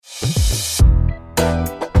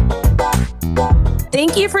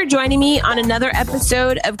Thank you for joining me on another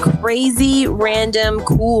episode of Crazy Random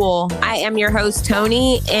Cool. I am your host,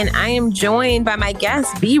 Tony, and I am joined by my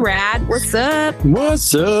guest, B-Rad. What's up?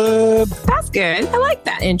 What's up? That's good. I like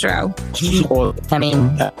that intro. Well,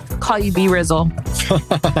 Call you B-Rizzle.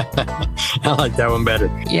 I like that one better.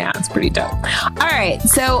 Yeah, it's pretty dope. All right.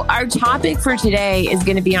 So our topic for today is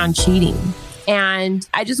going to be on cheating. And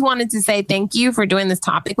I just wanted to say thank you for doing this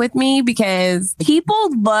topic with me because people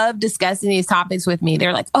love discussing these topics with me.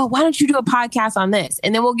 They're like, oh, why don't you do a podcast on this?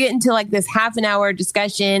 And then we'll get into like this half an hour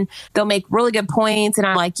discussion. They'll make really good points. And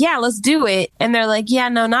I'm like, yeah, let's do it. And they're like, yeah,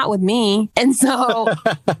 no, not with me. And so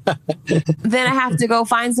then I have to go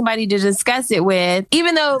find somebody to discuss it with,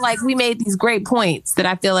 even though like we made these great points that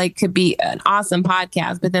I feel like could be an awesome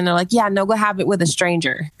podcast. But then they're like, yeah, no, go have it with a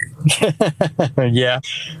stranger. Yeah.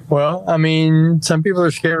 Well, I mean, some people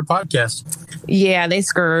are scared of podcasts. Yeah, they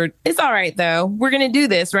scared. It's all right, though. We're going to do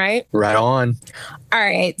this, right? Right on. All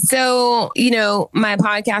right. So, you know, my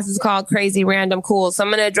podcast is called Crazy Random Cool. So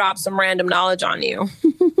I'm going to drop some random knowledge on you.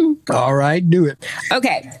 All right, do it.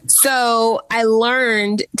 Okay. So I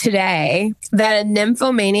learned today that a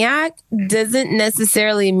nymphomaniac doesn't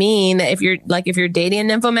necessarily mean that if you're dating a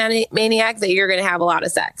nymphomaniac that you're going to have a lot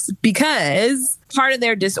of sex, because part of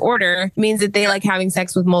their disorder means that they like having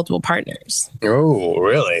sex with multiple partners. Oh,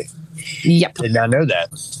 really? Yep. Did not know that.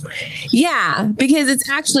 Yeah, because it's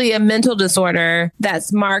actually a mental disorder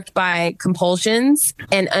that's marked by compulsions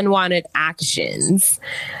and unwanted actions.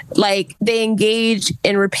 Like they engage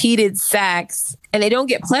in repeated sex and they don't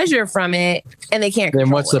get pleasure from it and they can't control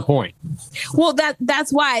Then what's it. the point? Well,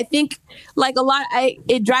 that's why I think like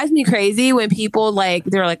it drives me crazy when people like,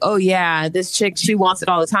 they're like, oh yeah, this chick, she wants it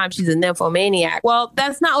all the time. She's a nymphomaniac. Well,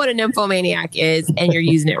 that's not what a nymphomaniac is. And you're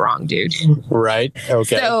using it wrong, dude. Right.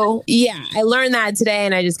 Okay. So yeah, I learned that today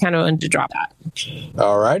and I just kind of wanted to drop that.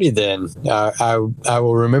 All righty then. I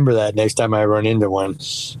will remember that next time I run into one.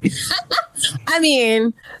 I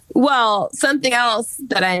mean, well, something else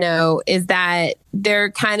that I know is that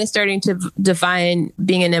they're kind of starting to define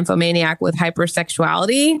being a nymphomaniac with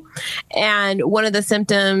hypersexuality. And one of the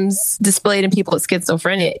symptoms displayed in people with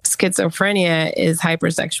schizophrenia is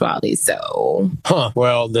hypersexuality. So,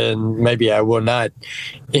 Well, then maybe I will not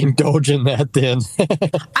indulge in that then.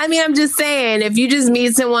 I mean, I'm just saying, if you just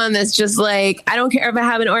meet someone that's just like, I don't care if I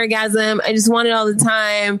have an orgasm, I just want it all the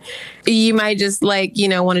time, you might just like,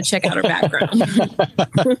 want to check out her background.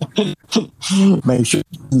 Make sure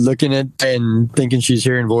looking at and thinking she's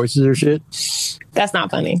hearing voices or shit. That's not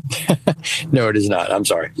funny. No, it is not. I'm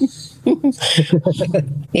sorry.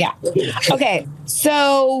 Yeah. Okay.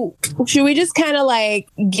 So should we just kind of like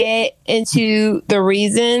get into the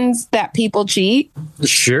reasons that people cheat?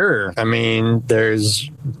 Sure. I mean, there's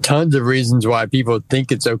tons of reasons why people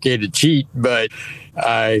think it's okay to cheat, but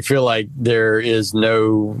I feel like there is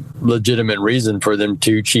no legitimate reason for them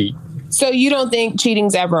to cheat. So you don't think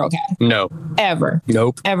cheating's ever okay? No. Ever?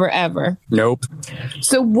 Nope. Ever? Nope.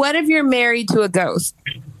 So what if you're married to a ghost?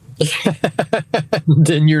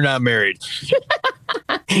 Then you're not married.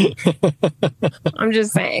 I'm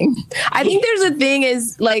just saying. I think there's a thing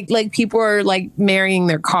is like people are like marrying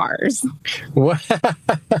their cars. What?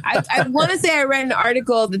 I want to say I read an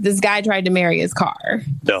article that this guy tried to marry his car.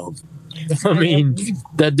 No. I mean,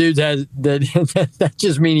 that dude has that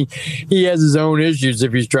just means he has his own issues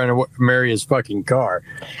if he's trying to marry his fucking car.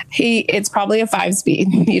 It's probably a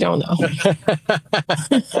 5-speed. You don't know.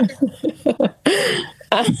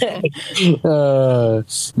 Okay.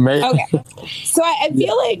 So I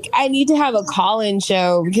feel like I need to have a call-in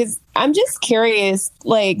show because I'm just curious,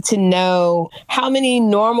 like, to know how many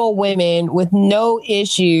normal women with no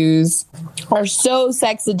issues are so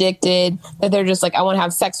sex addicted that they're just like, I want to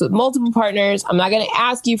have sex with multiple partners. I'm not going to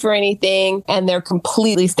ask you for anything. And they're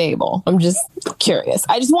completely stable. I'm just curious.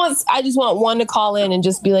 I just want one to call in and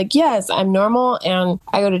just be like, yes, I'm normal. And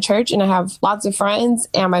I go to church and I have lots of friends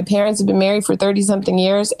and my parents have been married for 30 something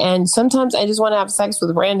years. And sometimes I just want to have sex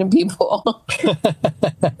with random people.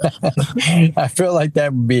 I feel like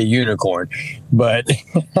that would be a unicorn, but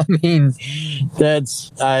I mean,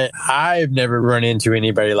 I've never run into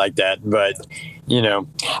anybody like that, but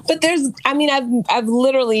But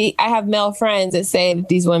I have male friends that say that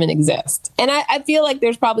these women exist. And I feel like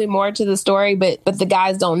there's probably more to the story, but the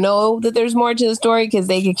guys don't know that there's more to the story because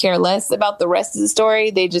they could care less about the rest of the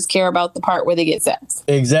story. They just care about the part where they get sex.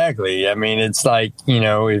 Exactly. I mean, it's like,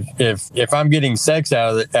 if I'm getting sex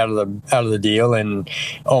out of the deal and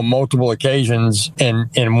on multiple occasions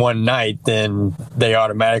in one night, then they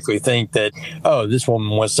automatically think that, oh, this woman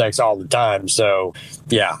wants sex all the time. So,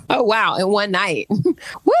 yeah. Oh, wow. In one night. night.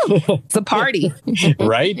 Woo! It's a party.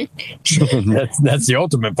 Right? That's the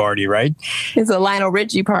ultimate party, right? It's a Lionel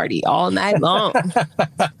Richie party all night long.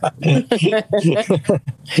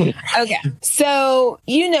 Okay. So,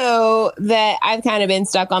 you know that I've kind of been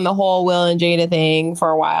stuck on the whole Will and Jada thing for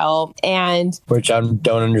a while. And which I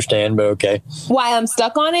don't understand, but okay. Why I'm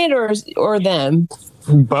stuck on it or them?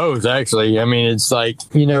 Both, actually. I mean, it's like,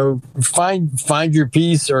 you know, find your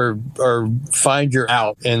peace or find your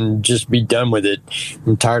out and just be done with it.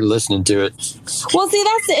 I'm tired of listening to it. Well, see,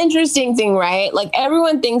 that's the interesting thing, right? Like,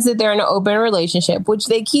 everyone thinks that they're in an open relationship, which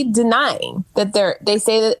they keep denying that they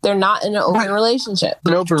say that they're not in an open relationship.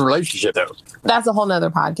 An open relationship, though. That's a whole nother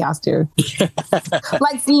podcast, dude.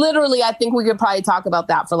 Like, literally, I think we could probably talk about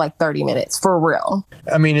that for like 30 minutes, for real.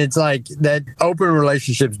 I mean, it's like that open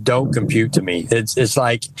relationships don't compute to me. It's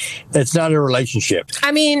like, it's not a relationship.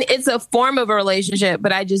 I mean, it's a form of a relationship,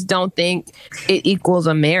 but I just don't think it equals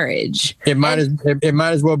a marriage. It might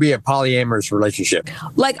as well be a polyamorous relationship.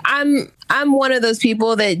 Like, I'm one of those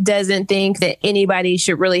people that doesn't think that anybody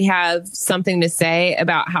should really have something to say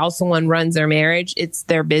about how someone runs their marriage. It's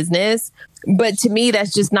their business. But to me,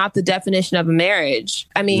 that's just not the definition of a marriage.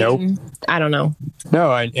 I mean, nope. I don't know. No,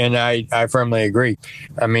 I firmly agree.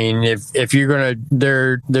 I mean, if you're going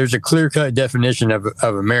to, there's a clear-cut definition of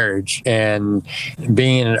a marriage, and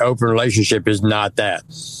being in an open relationship is not that.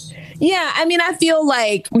 Yeah, I mean, I feel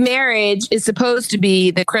like marriage is supposed to be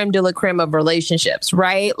the creme de la creme of relationships,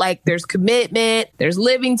 right? Like, there's commitment, there's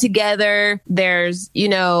living together, there's, you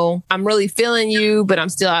know, I'm really feeling you, but I'm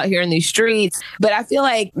still out here in these streets. But I feel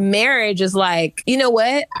like marriage is like, you know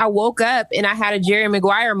what? I woke up and I had a Jerry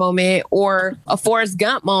Maguire moment or a Forrest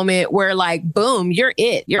Gump moment where, like, boom, you're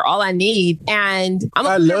it. You're all I need. And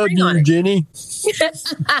I love you, Jenny.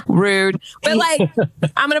 Rude. But, like,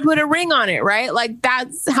 I'm going to put a ring on it, right? Like,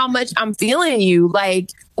 that's how much I'm feeling you.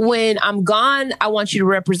 Like, when I'm gone, I want you to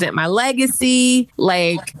represent my legacy.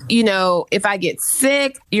 Like, you know, if I get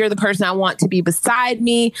sick, you're the person I want to be beside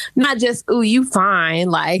me. Not just, ooh, you fine.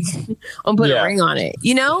 Like, I'm putting a ring on it,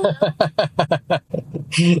 you know?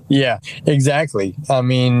 Yeah, exactly. I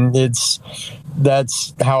mean, that's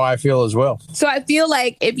how I feel as well. So I feel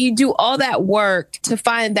like if you do all that work to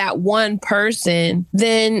find that one person,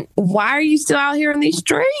 then why are you still out here in these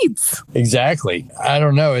streets? Exactly. I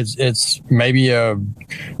don't know. It's maybe a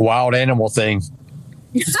wild animal thing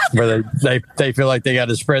where they feel like they got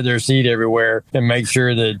to spread their seed everywhere and make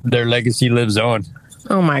sure that their legacy lives on.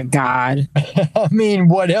 Oh my God. I mean,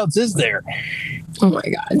 what else is there? Oh my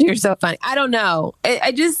God, you're so funny. I don't know.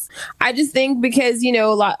 I just think because, you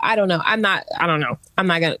know, I don't know. I'm not going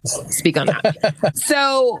to speak on that.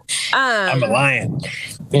 So, I'm a lion.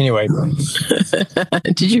 Anyway.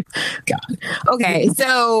 Did you? God. Okay.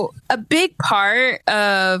 So a big part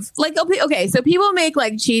of like, okay. So people make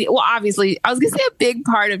like cheating. Well, obviously I was going to say a big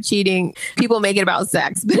part of cheating. People make it about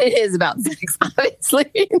sex, but it is about sex,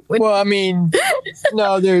 obviously. Well, I mean,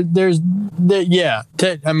 no, yeah.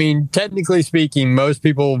 I mean, technically speaking, most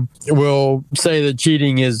people will say that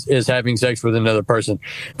cheating is having sex with another person,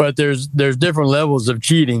 but there's different levels of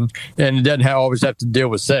cheating, and it doesn't always have to deal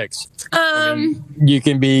with sex. I mean, you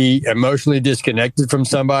can be emotionally disconnected from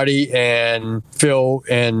somebody and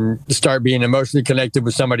start being emotionally connected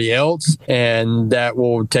with somebody else, and that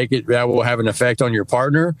will have an effect on your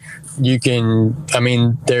partner. You can, I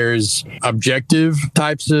mean, there's objective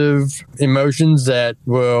types of emotions that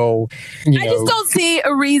will, I just don't see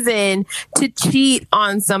a reason to cheat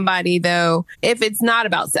on somebody, though, if it's not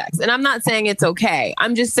about sex. And I'm not saying it's okay.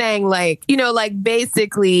 I'm just saying, like, you know, like,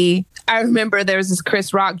 basically, I remember there was this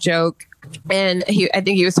Chris Rock joke, and I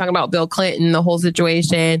think he was talking about Bill Clinton, the whole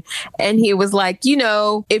situation. And he was like, you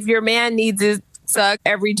know, if your man needs his suck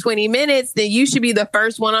every 20 minutes, then you should be the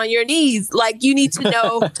first one on your knees. Like, you need to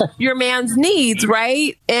know your man's needs,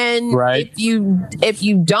 right? And if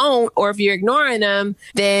you don't, or if you're ignoring them,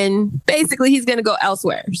 then basically he's going to go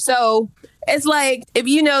elsewhere. So it's like, if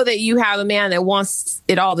you know that you have a man that wants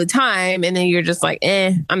it all the time, and then you're just like,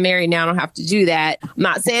 I'm married now, I don't have to do that. I'm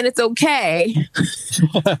not saying it's okay.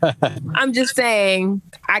 I'm just saying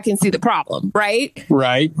I can see the problem, right?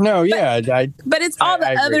 Right. No, yeah. But it's all the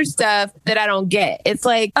other stuff that I don't get. It's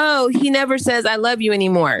like, oh, he never says I love you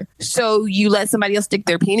anymore, so you let somebody else stick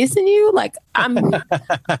their penis in you? Like, I'm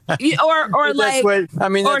or like,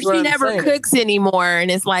 or she never cooks anymore, and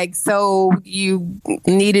it's like, so you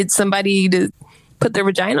needed somebody to put their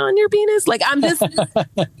vagina on your penis? Like, I'm just,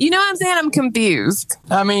 you know what I'm saying? I'm confused.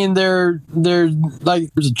 I mean, there's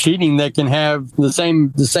cheating that can have the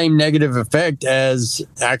same negative effect as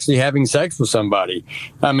actually having sex with somebody.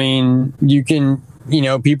 I mean, you can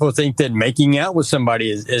people think that making out with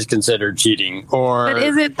somebody is considered cheating. But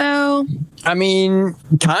is it though? I mean,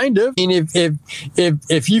 kind of. I mean,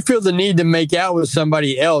 if you feel the need to make out with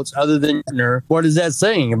somebody else other than your partner, what is that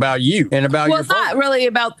saying about you and about your partner? Well, it's not really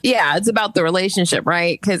about, it's about the relationship,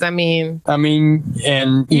 right? Because and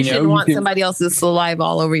you shouldn't want somebody else's saliva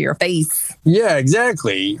all over your face. Yeah,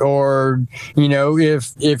 exactly. Or,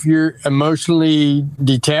 if you're emotionally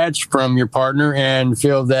detached from your partner and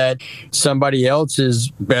feel that somebody else is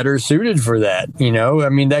better suited for that,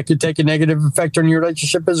 that could take a negative effect on your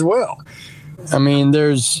relationship as well. I mean,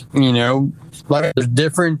 there's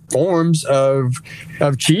different forms of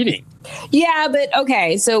cheating. Yeah, but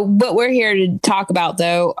okay. So what we're here to talk about,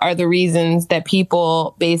 though, are the reasons that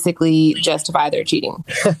people basically justify their cheating.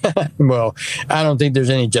 Well, I don't think there's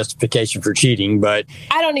any justification for cheating, but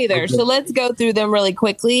I don't either. So let's go through them really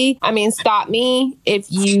quickly. I mean, stop me if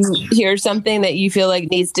you hear something that you feel like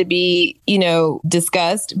needs to be,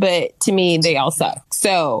 discussed. But to me, they all suck.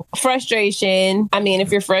 So frustration. I mean,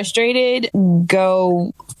 if you're frustrated,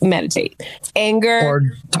 go meditate. Anger. Or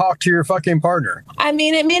talk to your fucking partner. I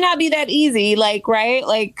mean, it may not be that easy, right?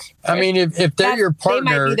 I mean, if they're your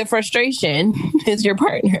partner, they might be the frustration is your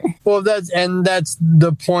partner. Well, that's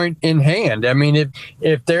the point in hand. I mean,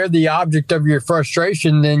 if they're the object of your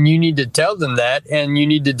frustration, then you need to tell them that and you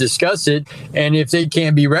need to discuss it. And if they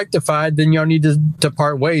can't be rectified, then y'all need to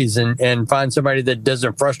part ways and find somebody that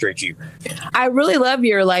doesn't frustrate you. I really love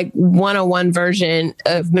your 101 version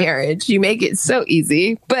of marriage. You make it so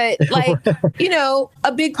easy. But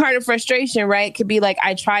a big part of frustration, right, could be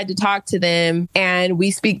I tried to talk to them and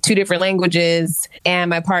we speak two different languages and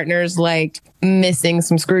my partner's missing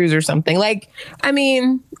some screws or something.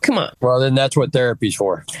 Come on. Well, then that's what therapy's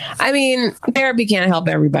for. I mean, therapy can't help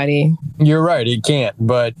everybody. You're right. It can't.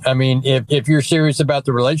 But I mean, if you're serious about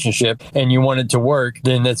the relationship and you want it to work,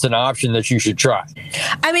 then that's an option that you should try.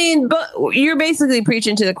 I mean, but you're basically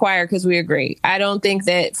preaching to the choir because we agree. I don't think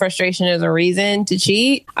that frustration is a reason to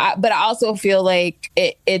cheat, but I also feel like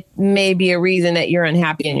it may be a reason that you're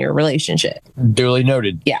unhappy in your relationship. Duly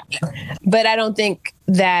noted. Yeah. But I don't think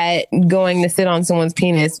that going to sit on someone's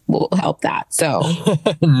penis will help that. So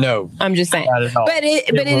no, I'm just saying. But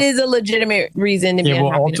it is a legitimate reason to be unhappy.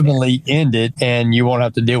 It will ultimately end it, and you won't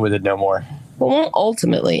have to deal with it no more. It won't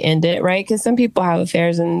ultimately end it, right? Because some people have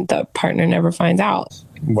affairs and the partner never finds out.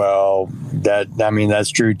 Well,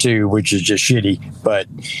 that's true too, which is just shitty. But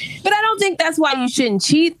I don't think that's why you shouldn't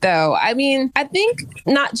cheat, though. I mean, I think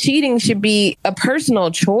not cheating should be a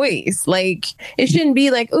personal choice. It shouldn't be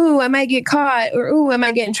ooh, I might get caught, or ooh, I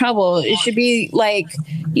might get in trouble. It should be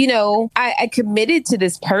I committed to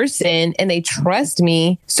this person and they trust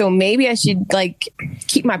me, so maybe I should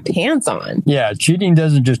keep my pants on. Yeah, cheating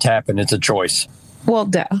doesn't just happen; it's a choice. Well,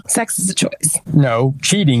 duh. Sex is a choice. No,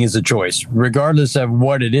 cheating is a choice, regardless of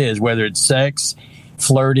what it is, whether it's sex,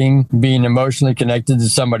 flirting, being emotionally connected to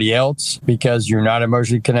somebody else because you're not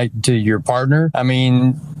emotionally connected to your partner. I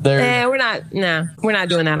mean, we're not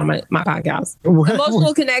doing that on my podcast.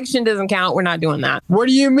 Emotional connection doesn't count. We're not doing that. What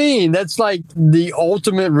do you mean? That's the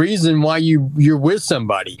ultimate reason why you're with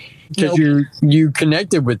somebody. Because you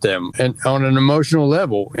connected with them and on an emotional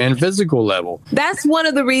level and physical level. That's one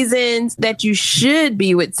of the reasons that you should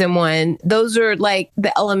be with someone. Those are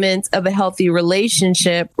the elements of a healthy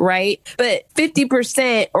relationship, right? But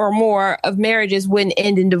 50% or more of marriages wouldn't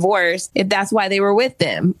end in divorce if that's why they were with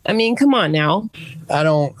them. I mean, come on now.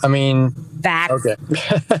 Facts. Okay.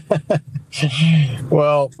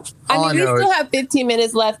 Well, we still have 15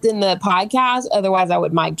 minutes left in the podcast. Otherwise, I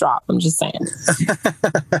would mic drop. I'm just saying.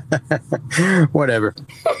 Whatever.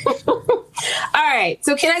 All right.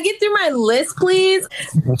 So can I get through my list, please?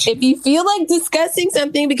 If you feel like discussing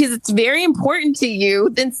something because it's very important to you,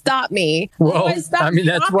 then stop me. Well,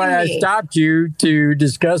 that's why I stopped you to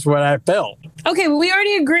discuss what I felt. Okay, well, we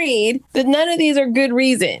already agreed that none of these are good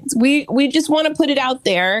reasons. We just want to put it out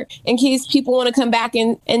there in case people want to come back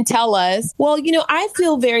and tell us, well, I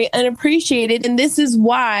feel very unappreciated, and this is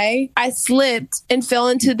why I slipped and fell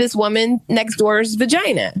into this woman next door's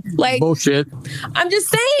vagina. Bullshit. I'm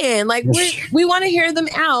just saying, we want to hear them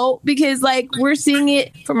out because, we're seeing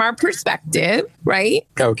it from our perspective, right?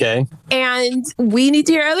 Okay. And we need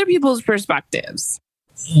to hear other people's perspectives.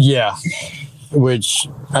 Yeah. Which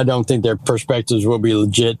I don't think their perspectives will be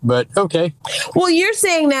legit, but okay. Well, you're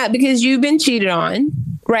saying that because you've been cheated on,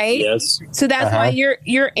 right? Yes. So that's why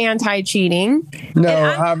you're anti-cheating.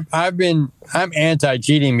 No, I'm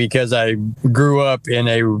anti-cheating because I grew up in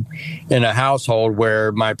a household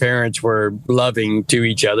where my parents were loving to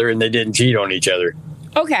each other and they didn't cheat on each other.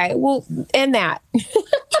 Okay, well, and that.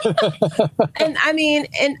 And I mean,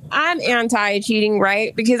 and I'm anti-cheating,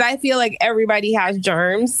 right? Because I feel like everybody has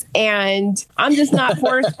germs and I'm just not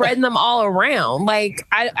for spreading them all around. Like,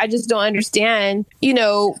 I just don't understand,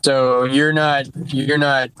 So you're not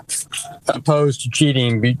opposed to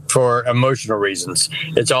cheating for emotional reasons.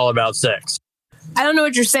 It's all about sex. I don't know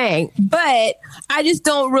what you're saying, but I just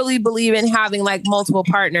don't really believe in having like multiple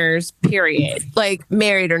partners, period, like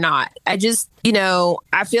married or not. I just,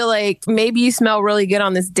 I feel like maybe you smell really good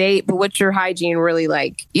on this date, but what's your hygiene really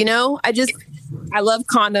like? I love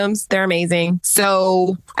condoms. They're amazing.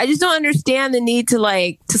 So I just don't understand the need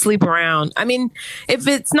to sleep around. I mean, if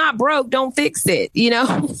it's not broke, don't fix it,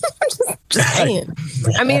 just saying.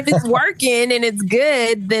 I mean, if it's working and it's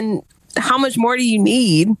good, then how much more do you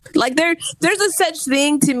need? Like there's a such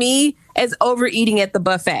thing to me as overeating at the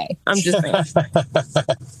buffet. I'm just saying.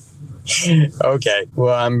 Okay.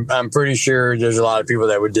 Well, I'm pretty sure there's a lot of people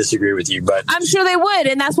that would disagree with you, but I'm sure they would.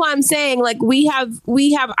 And that's why I'm saying, like, we have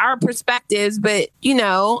our perspectives, but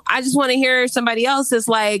I just want to hear somebody else that's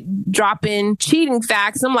like dropping cheating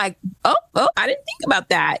facts. I'm like, oh, I didn't think about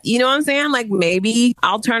that. You know what I'm saying? Like, maybe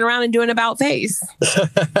I'll turn around and do an about face.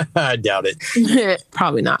 I doubt it.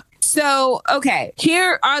 Probably not. So, okay,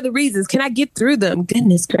 here are the reasons. Can I get through them?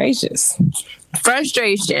 Goodness gracious.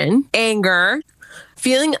 Frustration, anger,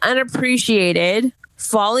 feeling unappreciated,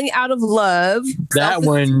 falling out of love. That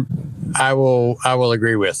one I will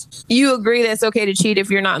agree with. You agree that it's okay to cheat if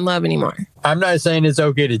you're not in love anymore? I'm not saying it's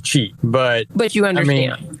okay to cheat, but you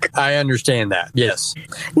understand. I mean, I understand that. Yes.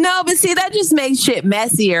 No, but see, that just makes shit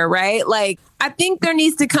messier, right? Like, I think there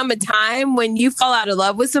needs to come a time when you fall out of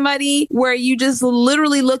love with somebody where you just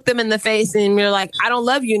literally look them in the face and you're like, I don't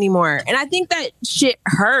love you anymore. And I think that shit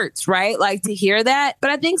hurts, right? Like, to hear that. But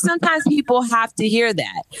I think sometimes people have to hear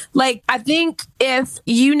that. Like, I think if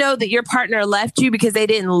you know that your partner left you because they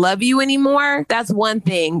didn't love you anymore, that's one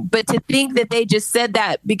thing. But to think that they just said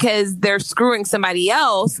that because they're screwing somebody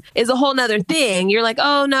else is a whole nother thing. You're like,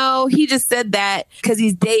 oh no, he just said that because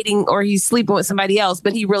he's dating or he's sleeping with somebody else,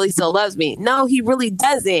 but he really still loves me. No, he really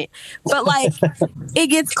doesn't. But like, it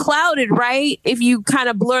gets clouded, right? If you kind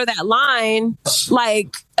of blur that line,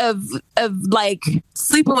 like, of like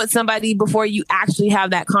sleeping with somebody before you actually have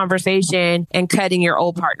that conversation and cutting your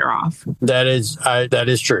old partner off. That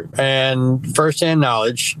is true. And firsthand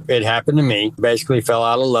knowledge, it happened to me. Basically fell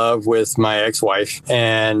out of love with my ex-wife.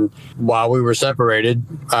 And while we were separated,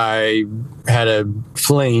 I had a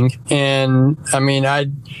fling. And I mean, I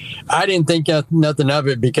didn't think nothing of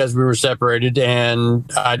it because we were separated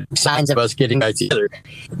and signs of us getting back together.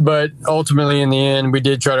 But ultimately, in the end, we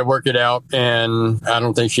did try to work it out. And I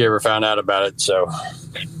don't think she ever found out about it. So,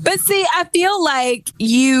 but see, I feel like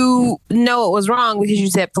you know it was wrong because you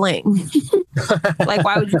said fling. Like,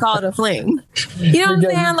 why would you call it a fling? You know what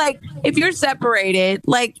I'm saying? Like, if you're separated,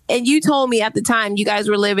 like, and you told me at the time you guys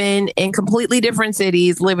were living in completely different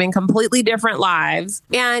cities, living completely different lives.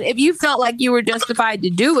 And if you felt like you were justified to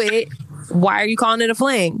do it, why are you calling it a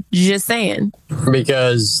fling? Just saying.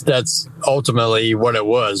 Because that's ultimately what it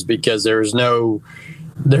was, because there's no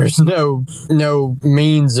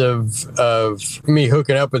means of me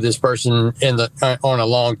hooking up with this person on a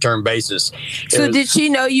long-term basis. So did she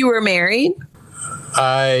know you were married?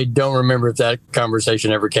 I don't remember if that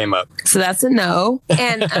conversation ever came up. So that's a no.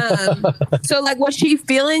 And so, like, was she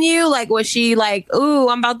feeling you? Like, was she like, ooh,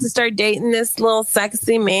 I'm about to start dating this little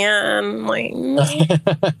sexy man? Like,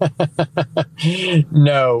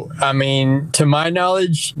 no. I mean, to my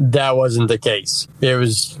knowledge, that wasn't the case. It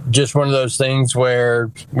was just one of those things where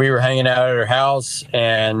we were hanging out at her house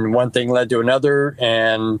and one thing led to another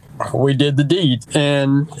and we did the deed.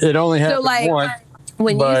 And it only happened once.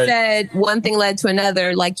 When you said one thing led to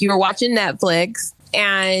another, like you were watching Netflix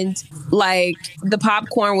and like the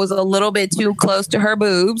popcorn was a little bit too close to her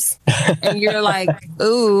boobs and you're like,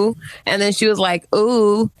 ooh. And then she was like,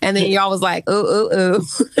 ooh. And then y'all was like, ooh, ooh, ooh.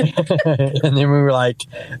 And then we were like,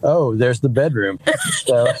 oh, there's the bedroom.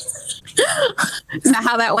 So. Is that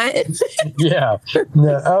how that went? Yeah.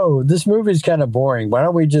 No, oh, this movie's kind of boring. Why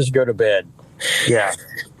don't we just go to bed? Yeah.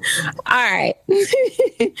 All right.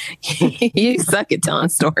 You suck at telling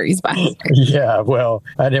stories, by the way. Yeah, well,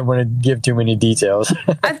 I didn't want to give too many details.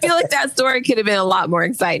 I feel like that story could have been a lot more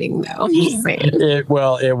exciting, though. I'm just saying. It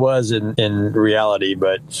was in reality,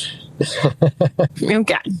 but...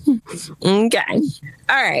 Okay. All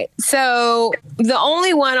right. So the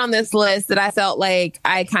only one on this list that I felt like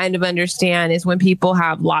I kind of understand is when people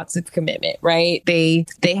have lots of commitment, right? They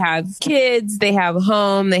have kids, they have a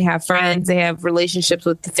home, they have friends, they have relationships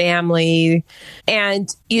with the family. And,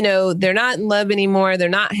 you know, they're not in love anymore. They're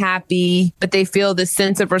not happy, but they feel this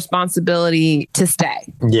sense of responsibility to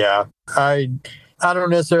stay. Yeah. I don't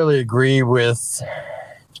necessarily agree with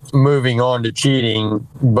moving on to cheating,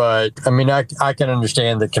 but I mean, I can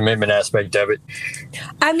understand the commitment aspect of it.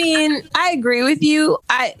 I mean, I agree with you.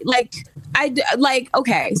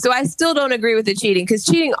 Okay, so I still don't agree with the cheating, because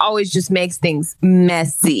cheating always just makes things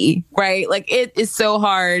messy, right? Like, it is so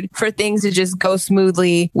hard for things to just go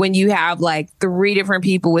smoothly when you have like 3 different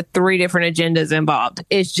people with 3 different agendas involved.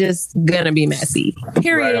 It's just gonna be messy,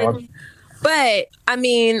 period. Right. But I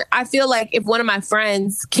mean, I feel like if one of my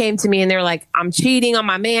friends came to me and they're like, I'm cheating on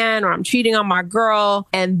my man or I'm cheating on my girl,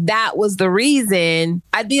 and that was the reason,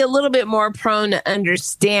 I'd be a little bit more prone to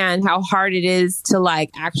understand how hard it is to like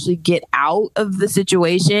actually get out of the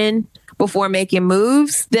situation before making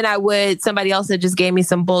moves than I would somebody else that just gave me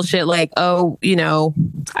some bullshit like, oh, you know,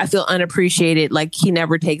 I feel unappreciated. Like, he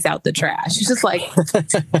never takes out the trash. It's just like,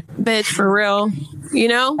 bitch, for real, you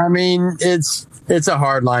know? I mean, it's a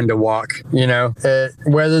hard line to walk, you know,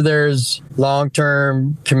 whether there's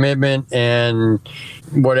long-term commitment and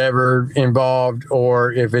whatever involved,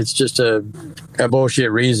 or if it's just a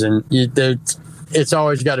bullshit reason, it's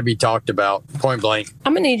always got to be talked about point blank.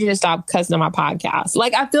 I'm gonna need you to stop cussing on my podcast.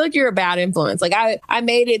 Like, I feel like you're a bad influence. Like, I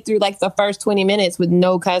made it through like the first 20 minutes with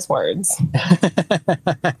no cuss words.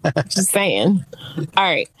 Just saying. All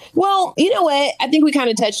right. Well, you know what? I think we kind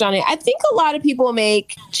of touched on it. I think a lot of people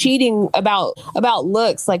make cheating about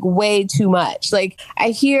looks like way too much. Like, I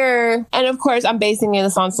hear, and of course I'm basing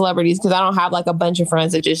this on celebrities because I don't have like a bunch of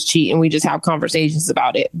friends that just cheat and we just have conversations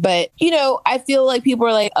about it. But, you know, I feel like people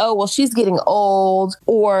are like, oh, well, she's getting old,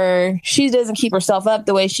 or she doesn't keep herself up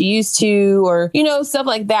the way she used to, or, you know, stuff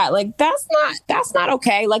like that. Like, that's not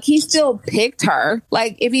okay. Like, he still picked her.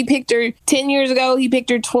 Like, if he picked her 10 years ago, he picked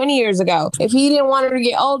her 20 years ago. If he didn't want her to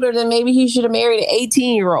get older, then maybe he should have married an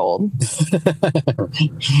 18-year-old.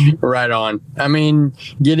 Right on. I mean,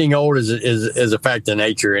 getting old is a fact of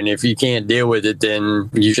nature, and if you can't deal with it, then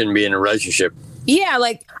you shouldn't be in a relationship. Yeah,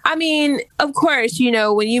 like, I mean, of course, you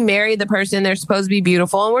know, when you marry the person, they're supposed to be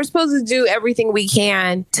beautiful, and we're supposed to do everything we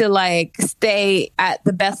can to like stay at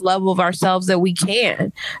the best level of ourselves that we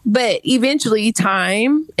can. But eventually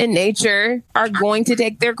time and nature are going to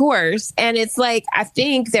take their course. And it's like, I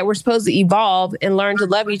think that we're supposed to evolve and learn to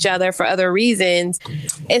love each other for other reasons.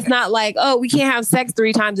 It's not like, oh, we can't have sex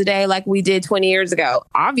 3 times a day like we did 20 years ago.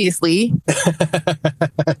 Obviously.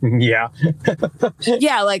 Yeah.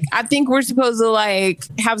 Yeah, like, I think we're supposed to like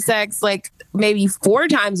have sex like maybe 4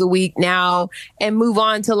 times a week now and move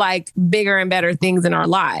on to like bigger and better things in our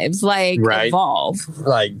lives, like evolve,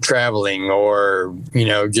 like traveling, or, you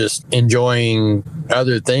know, just enjoying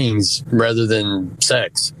other things rather than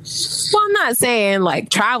sex. Well, I'm not saying like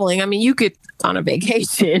traveling. I mean, you could on a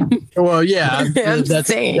vacation. Well, yeah, I'm just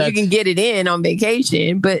saying you can get it in on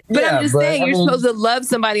vacation, but yeah, I'm just saying you're supposed to love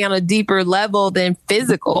somebody on a deeper level than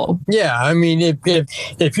physical. Yeah, I mean,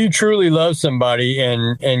 if you truly love somebody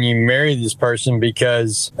and you marry this person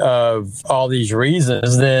because of all these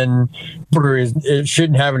reasons, then it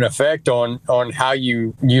shouldn't have an effect on how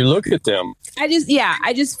you look at them. I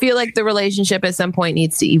just feel like the relationship at some point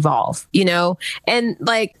needs to evolve, you know, and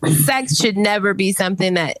like sex should never be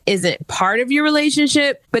something that isn't part of your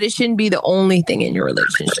relationship, but it shouldn't be the only thing in your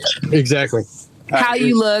relationship. Exactly. How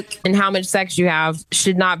you look and how much sex you have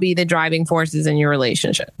should not be the driving forces in your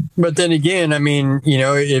relationship. But then again, I mean, you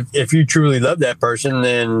know, if you truly love that person,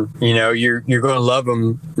 then, you know, you're going to love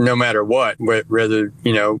them no matter what, whether,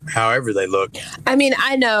 you know, however they look. I mean,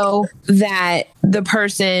 I know that the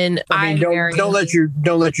person don't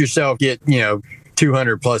let yourself get, you know,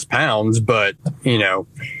 200 plus pounds, but, you know.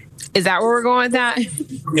 Is that where we're going with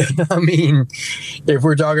that? I mean, if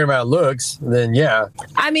we're talking about looks, then yeah.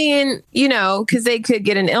 I mean, you know, because they could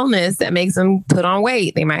get an illness that makes them put on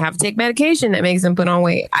weight. They might have to take medication that makes them put on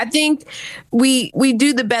weight. I think we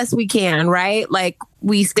do the best we can, right? Like,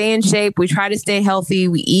 we stay in shape, we try to stay healthy,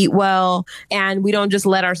 we eat well, and we don't just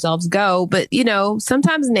let ourselves go. But, you know,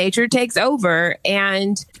 sometimes nature takes over.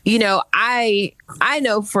 And, you know, I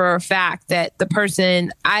know for a fact that the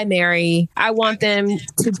person I marry, I want them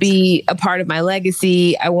to be a part of my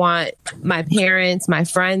legacy. I want my parents, my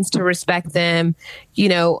friends to respect them. You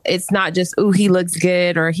know, it's not just, ooh, he looks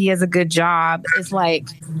good or he has a good job. It's like,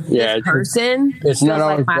 this person it's not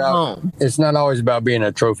always like my about, home. It's not always about being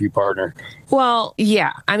a trophy partner. Well,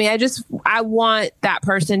 yeah. I mean, I want that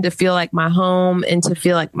person to feel like my home and to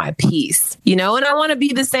feel like my peace, you know, and I want to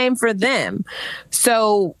be the same for them.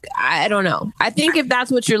 So I don't know. I think if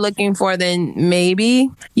that's what you're looking for, then maybe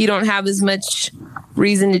you don't have as much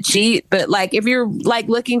reason to cheat. But like, if you're like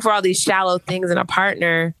looking for all these shallow things in a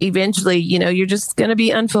partner, eventually, you know, you're just going to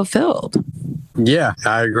be unfulfilled. Yeah,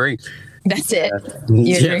 I agree. That's it.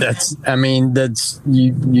 Yeah, that's. I mean, that's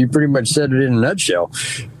you. Pretty much said it in a nutshell.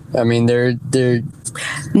 I mean, they're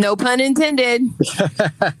no pun intended.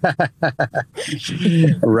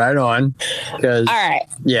 Right on. All right.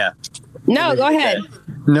 Yeah. No, go ahead.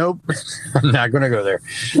 Nope. I'm not going to go there.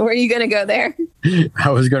 Were you going to go there? I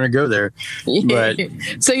was going to go there. But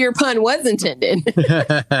so your pun was intended.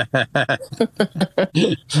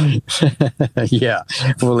 Yeah,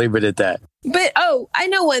 we'll leave it at that. But, I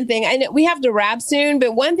know one thing. I know we have to wrap soon,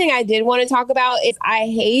 but one thing I did want to talk about is I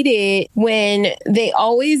hate it when they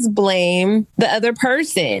always blame the other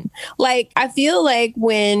person. Like, I feel like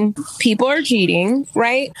when people are cheating,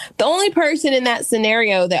 right? The only person in that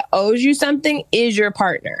scenario that owes you something is your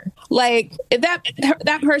partner. Like, if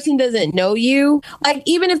that person doesn't know you, like,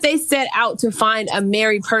 even if they set out to find a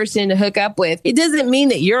married person to hook up with, it doesn't mean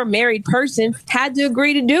that your married person had to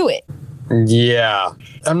agree to do it. Yeah.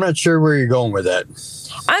 I'm not sure where you're going with that.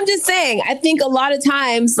 I'm just saying, I think a lot of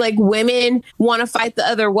times, like, women want to fight the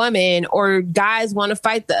other woman or guys want to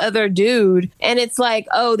fight the other dude. And it's like,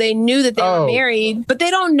 they knew that they were married, but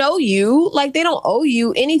they don't know you. Like, they don't owe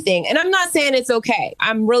you anything. And I'm not saying it's okay.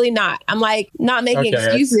 I'm really not. I'm like, not making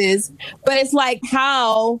excuses. But it's like,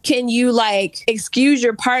 how can you, like, excuse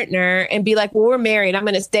your partner and be like, well, we're married, I'm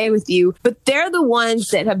going to stay with you. But they're the ones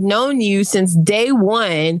that have known you since day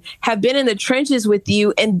one, have been in the trenches with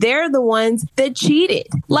you, and they're the ones that cheated.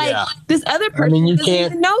 Like, this other person doesn't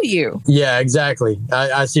even know you. Yeah, exactly.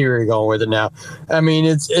 I see where you're going with it now. I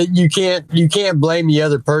mean, you can't blame the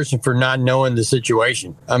other person for not knowing the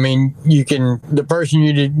situation. I mean, the person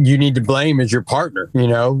you need to blame is your partner. You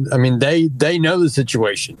know, I mean, they know the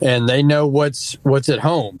situation and they know what's at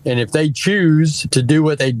home. And if they choose to do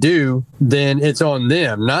what they do, then it's on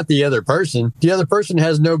them, not the other person. The other person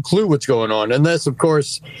has no clue what's going on, unless, of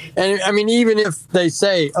course, and I mean, even if they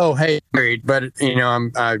say, "Oh, hey, married," but you know,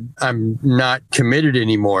 I'm not committed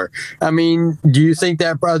anymore. I mean, do you think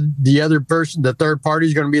that the other person, the third party,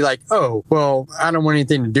 is going to be like, "Oh, well, I don't want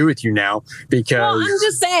anything to do with you now"? Because I'm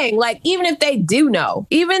just saying, like, even if they do know,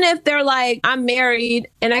 even if they're like, "I'm married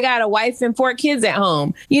and I got a wife and 4 kids at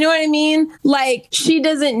home," you know what I mean? Like, she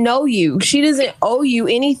doesn't know you. She doesn't owe you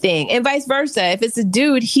anything, and vice versa. If it's a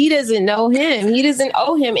dude, he doesn't know him. He doesn't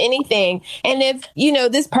owe him anything. And if, you know,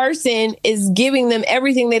 this person is giving them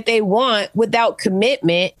everything that they want without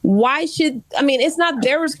commitment, it's not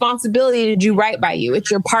their responsibility to do right by you.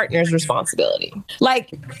 It's your partner's responsibility.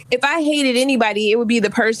 Like, if I hated anybody, it would be the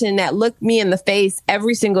person that looked me in the face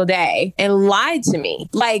every single day and lied to me,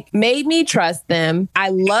 like, made me trust them. I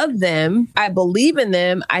love them. I believe in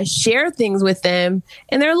them. I share things with them,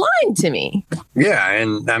 and they're lying to me. Yeah.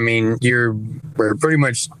 And I mean, we're pretty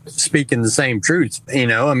much speaking the same truth. You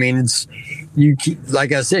know, I mean,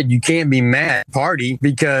 like I said, you can't be mad at party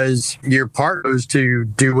because your partner's to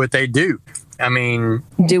do what they do. I mean,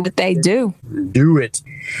 do what they do. Do it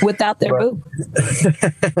without their boo.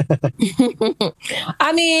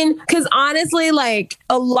 I mean, because honestly, like,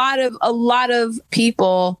 a lot of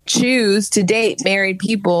people choose to date married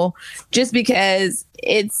people just because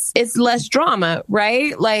it's less drama,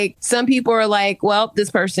 right? Like, some people are like, well, this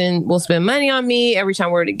person will spend money on me every time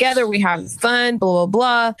we're together. We have fun, blah,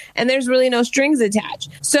 blah, blah. And there's really no strings attached.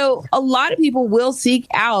 So a lot of people will seek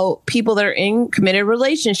out people that are in committed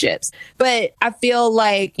relationships. But I feel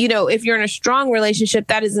like, you know, if you're in a strong relationship,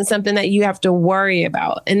 that isn't something that you have to worry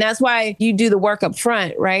about. And that's why you do the work up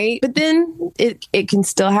front, right? But then it can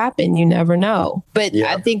still happen. You never know. But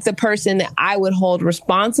I think the person that I would hold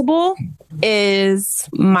responsible is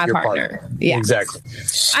my partner. Yeah, exactly.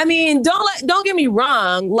 I mean, don't get me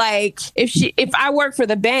wrong. Like, if I work for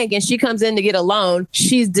the bank and she comes in to get a loan,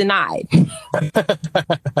 she's denied.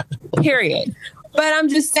 Period. But I'm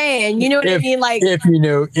just saying, you know what I mean? Like, if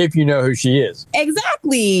you know who she is.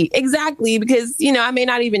 Exactly. Because, you know, I may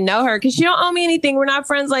not even know her because she don't owe me anything. We're not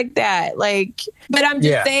friends like that. Like, but I'm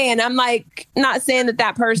just saying, I'm like, not saying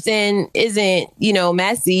that person isn't, you know,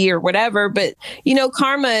 messy or whatever, but, you know,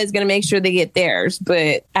 karma is going to make sure they get theirs.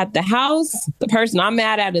 But at the house, the person I'm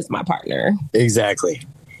mad at is my partner. Exactly.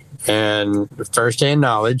 And firsthand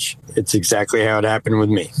knowledge, it's exactly how it happened with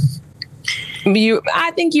me.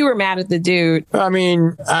 I think you were mad at the dude. I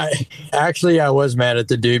mean, I was mad at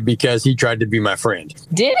the dude because he tried to be my friend.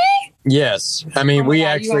 Did he? Yes. I mean, you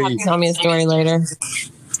have to tell me a story later.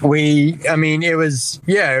 it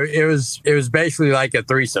was basically like a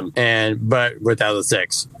threesome, but without the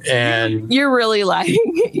sex. And you're really like,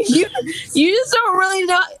 you just don't really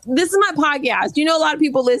know. This is my podcast. You know, a lot of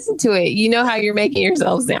people listen to it. You know how you're making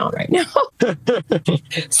yourself sound right now.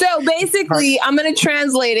 So basically, I'm going to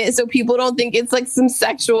translate it so people don't think it's like some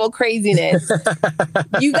sexual craziness.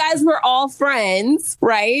 You guys were all friends,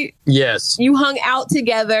 right? Yes. You hung out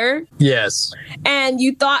together. Yes. And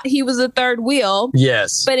you thought he was a third wheel.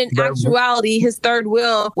 Yes. But in actuality, his third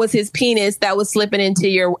wheel was his penis that was slipping into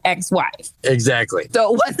your ex-wife. Exactly.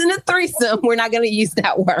 So it wasn't a threesome. We're not going to use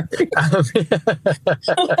that word.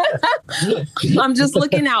 I'm just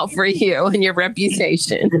looking out for you and your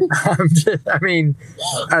reputation.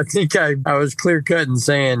 I think I was clear cut in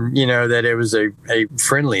saying, that it was a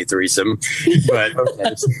friendly threesome, but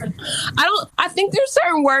okay. I think there's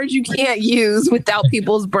certain words you can't use without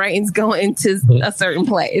people's brains going into a certain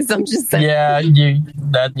place. I'm just saying. Yeah, you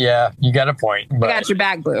got a point. But. I got your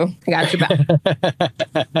back, boo. I got your back.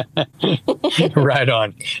 Right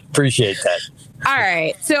on. Appreciate that. All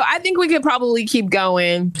right. So I think we could probably keep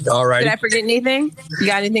going. All right. Did I forget anything? You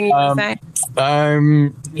got anything you want to say?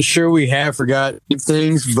 I'm sure we have forgotten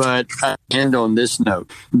things, but I end on this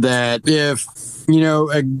note that if,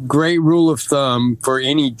 a great rule of thumb for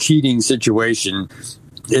any cheating situation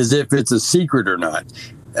is if it's a secret or not.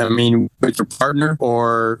 I mean, with your partner,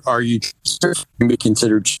 or are you be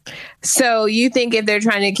considered? So you think if they're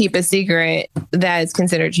trying to keep a secret, that is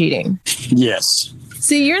considered cheating? Yes.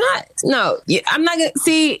 See, you're not. No, I'm not going to.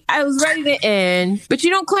 See, I was ready to end, but you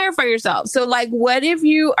don't clarify yourself. So, like, what if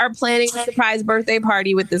you are planning a surprise birthday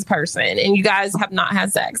party with this person and you guys have not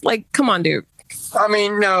had sex? Like, come on, dude. I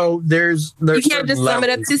mean, no, there's you can't just sum it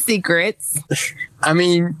up to secrets.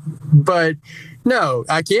 But no,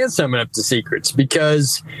 I can't sum it up to secrets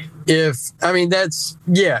because if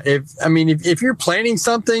you're planning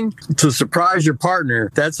something to surprise your partner,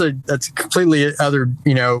 that's completely other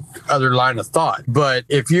line of thought. But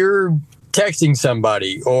if you're texting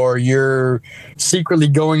somebody or you're secretly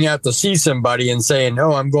going out to see somebody and saying,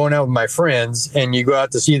 "Oh, I'm going out with my friends," and you go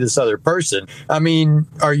out to see this other person,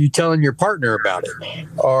 are you telling your partner about it?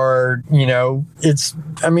 Or, it's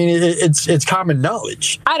common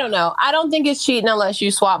knowledge. I don't know. I don't think it's cheating unless you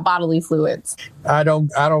swap bodily fluids. I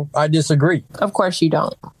disagree. Of course you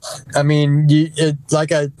don't.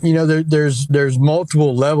 There's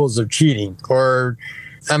multiple levels of cheating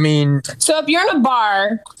so if you're in a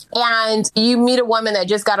bar and you meet a woman that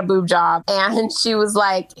just got a boob job and she was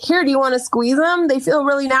like, "Here, do you want to squeeze them? They feel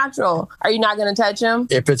really natural." Are you not going to touch them?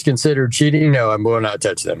 If it's considered cheating, no, I will not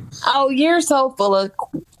touch them. Oh, you're so full of...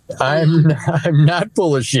 I'm not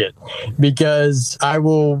full of shit, because I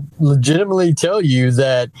will legitimately tell you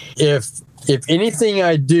that if anything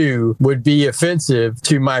I do would be offensive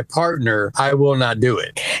to my partner, I will not do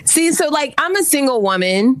it. See, so I'm a single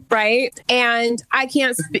woman, right? And I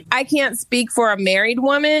can't speak for a married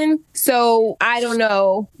woman. So I don't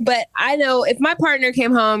know. But I know if my partner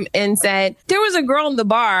came home and said, there was a girl in the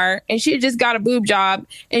bar and she had just got a boob job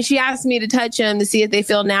and she asked me to touch him to see if they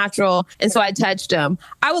feel natural. And so I touched him.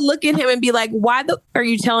 I would look at him and be like, why are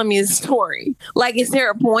you telling me this story? Is there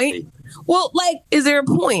a point? Well, is there a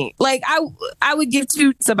point? I would give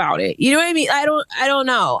toots about it. You know what I mean? I don't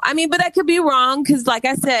know. But I could be wrong because, like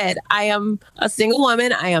I said, I am a single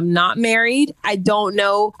woman. I am not married. I don't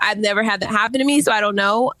know. I've never had that happen to me, so I don't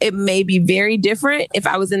know. It may be very different if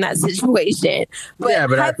I was in that situation. But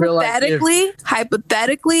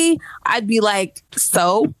hypothetically, I'd be like,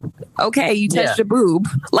 so, okay, you touched a boob.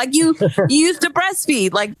 You used to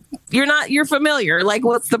breastfeed. You're familiar.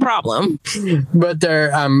 What's the problem? But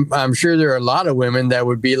I'm sure there are a lot of women that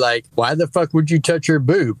would be like, why the fuck would you touch her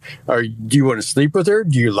boob? Or do you want to sleep with her?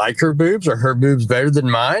 Do you like her boobs? Are her boobs better than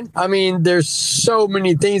mine? There's so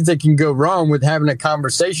many things that can go wrong with having a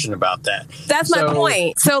conversation about that. That's my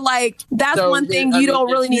point. So that's one thing you don't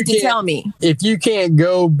really need to tell me. If you can't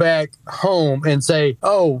go back home and say,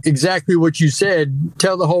 oh, exactly what you said,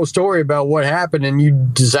 tell the whole story about what happened and you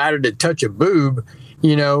decided to touch a boob,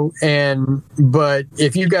 but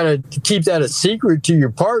if you got to keep that a secret to your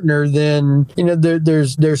partner, then,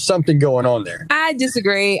 there's something going on there. I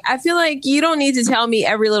disagree. I feel like you don't need to tell me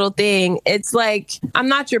every little thing. It's I'm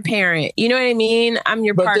not your parent. You know what I mean? I'm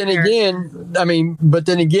your partner. But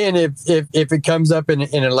then again, if it comes up in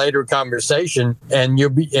a later conversation and you'll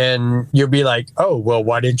be like, oh, well,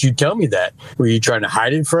 why didn't you tell me that? Were you trying to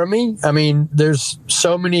hide it from me? There's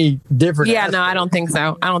so many different. Yeah, aspects. No, I don't think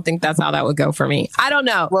so. I don't think that's how that would go for me. I don't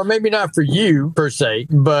know. Well, maybe not for you per se,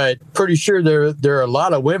 but pretty sure there are a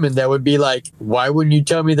lot of women that would be like, why wouldn't you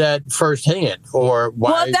tell me that firsthand? Or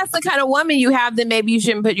why? Well, if that's the kind of woman you have, then maybe you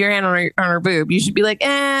shouldn't put your hand on her boob. You should be like,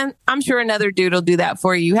 I'm sure another dude will do that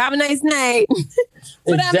for you. Have a nice night.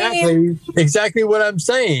 Exactly what I'm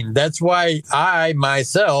saying. That's why I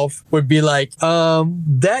myself would be like,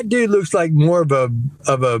 that dude looks like more of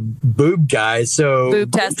a boob guy. So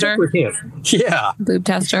boob tester. With him. Yeah. Boob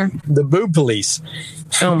tester. The boob police.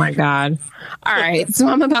 Oh my God. All right. So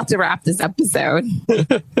I'm about to wrap this episode.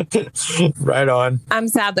 Right on. I'm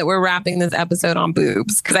sad that we're wrapping this episode on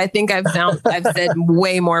boobs because I think I've said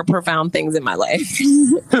way more profound things in my life.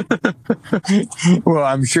 Well,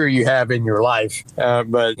 I'm sure you have in your life,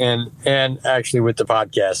 but actually with the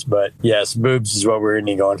podcast. But yes, boobs is what we're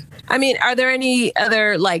ending on. I mean, are there any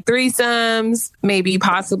other like threesomes? Maybe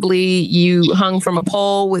possibly you hung from a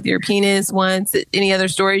pole with your penis once. Any other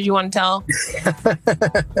stories you want to tell?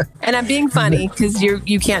 And I'm being funny because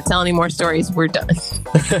you can't tell any more stories. We're done.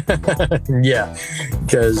 Yeah,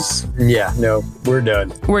 because no, we're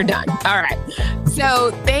done. We're done. All right.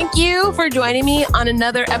 So thank you for joining me on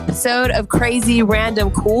another episode of Crazy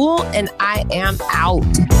Random Cool, and I am out.